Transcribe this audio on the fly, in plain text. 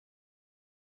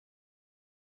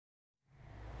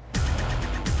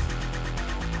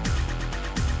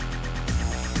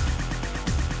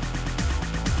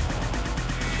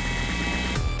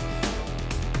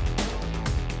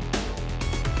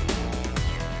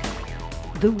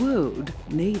The world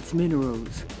needs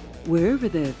minerals. Wherever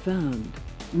they're found,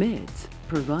 METS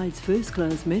provides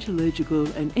first-class metallurgical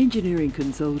and engineering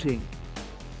consulting.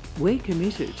 We're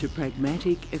committed to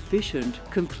pragmatic, efficient,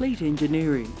 complete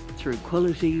engineering through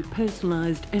quality,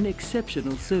 personalised and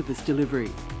exceptional service delivery.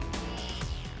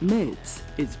 METS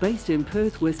is based in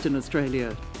Perth, Western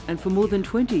Australia, and for more than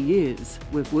 20 years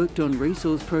we've worked on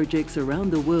resource projects around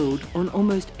the world on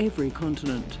almost every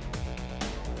continent.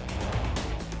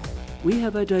 We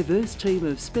have a diverse team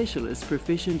of specialists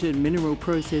proficient in mineral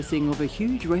processing of a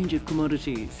huge range of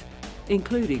commodities,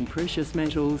 including precious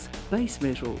metals, base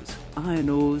metals, iron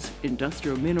ores,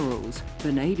 industrial minerals,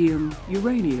 vanadium,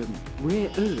 uranium, rare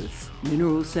earths,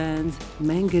 mineral sands,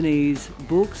 manganese,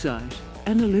 bauxite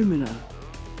and alumina.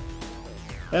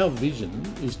 Our vision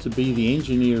is to be the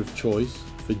engineer of choice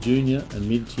for junior and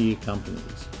mid-tier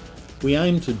companies. We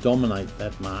aim to dominate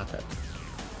that market.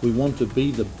 We want to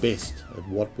be the best at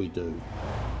what we do.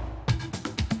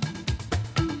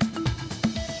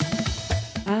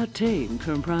 Our team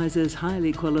comprises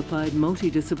highly qualified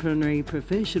multidisciplinary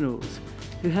professionals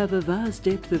who have a vast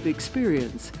depth of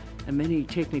experience and many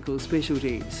technical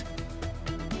specialties.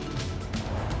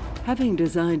 Having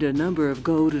designed a number of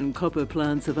gold and copper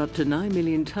plants of up to 9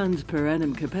 million tonnes per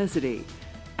annum capacity,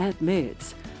 at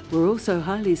METS, we're also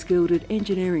highly skilled at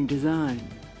engineering design.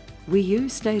 We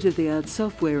use state-of-the-art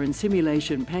software and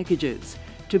simulation packages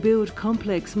to build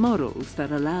complex models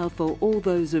that allow for all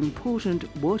those important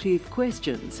what-if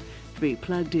questions to be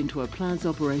plugged into a plant's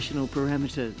operational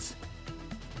parameters.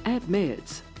 At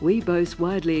METS, we boast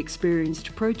widely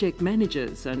experienced project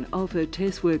managers and offer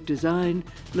test work design,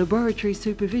 laboratory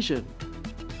supervision,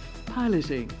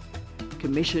 piloting,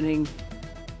 commissioning,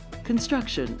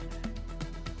 construction,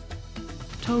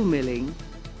 toll milling,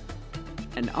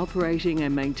 and operating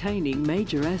and maintaining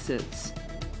major assets.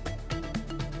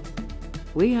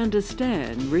 We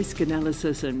understand risk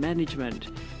analysis and management,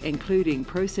 including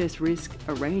process risk,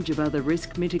 a range of other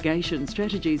risk mitigation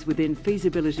strategies within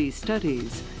feasibility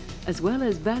studies, as well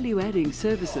as value-adding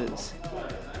services.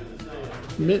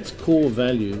 MET's core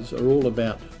values are all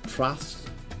about trust,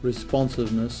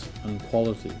 responsiveness and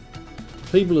quality.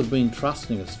 People have been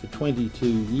trusting us for 22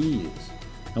 years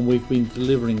and we've been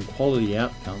delivering quality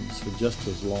outcomes for just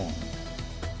as long.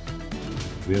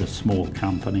 We're a small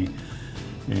company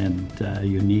and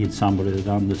you need somebody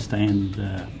that understands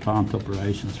plant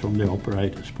operations from the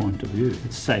operator's point of view.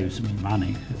 It saves me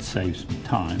money, it saves me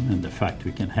time, and the fact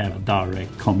we can have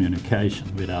direct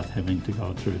communication without having to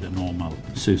go through the normal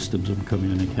systems of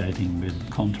communicating with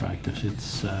contractors,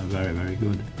 it's very, very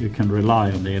good. You can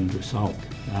rely on the end result.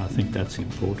 I think that's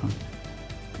important.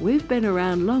 We've been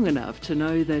around long enough to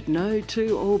know that no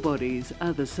two ore bodies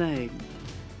are the same.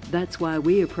 That's why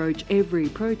we approach every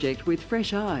project with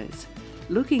fresh eyes,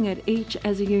 looking at each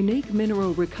as a unique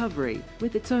mineral recovery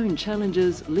with its own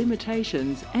challenges,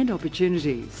 limitations and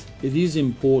opportunities. It is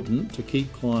important to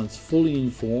keep clients fully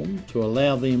informed, to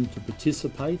allow them to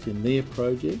participate in their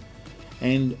project,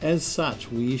 and as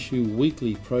such we issue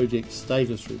weekly project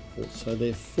status reports so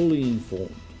they're fully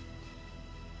informed.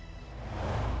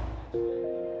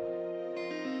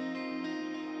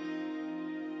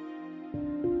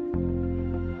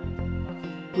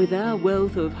 With our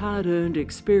wealth of hard-earned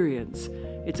experience,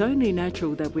 it's only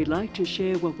natural that we'd like to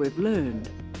share what we've learned.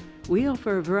 We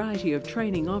offer a variety of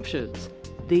training options.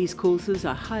 These courses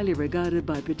are highly regarded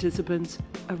by participants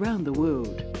around the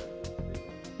world.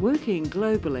 Working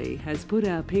globally has put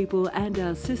our people and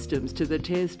our systems to the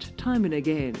test time and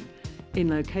again, in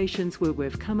locations where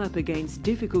we've come up against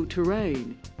difficult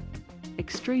terrain,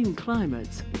 extreme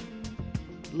climates,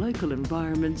 local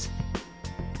environments,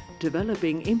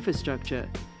 developing infrastructure,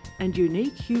 and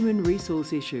unique human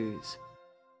resource issues.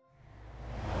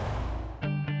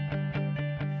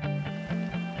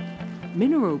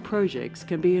 Mineral projects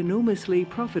can be enormously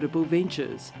profitable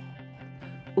ventures,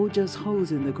 or just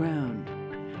holes in the ground.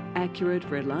 Accurate,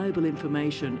 reliable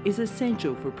information is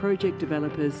essential for project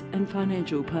developers and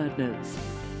financial partners.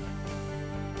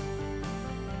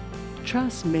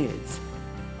 Trust METS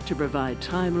to provide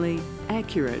timely,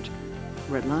 accurate,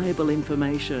 reliable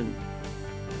information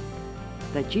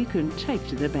that you can take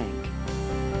to the bank.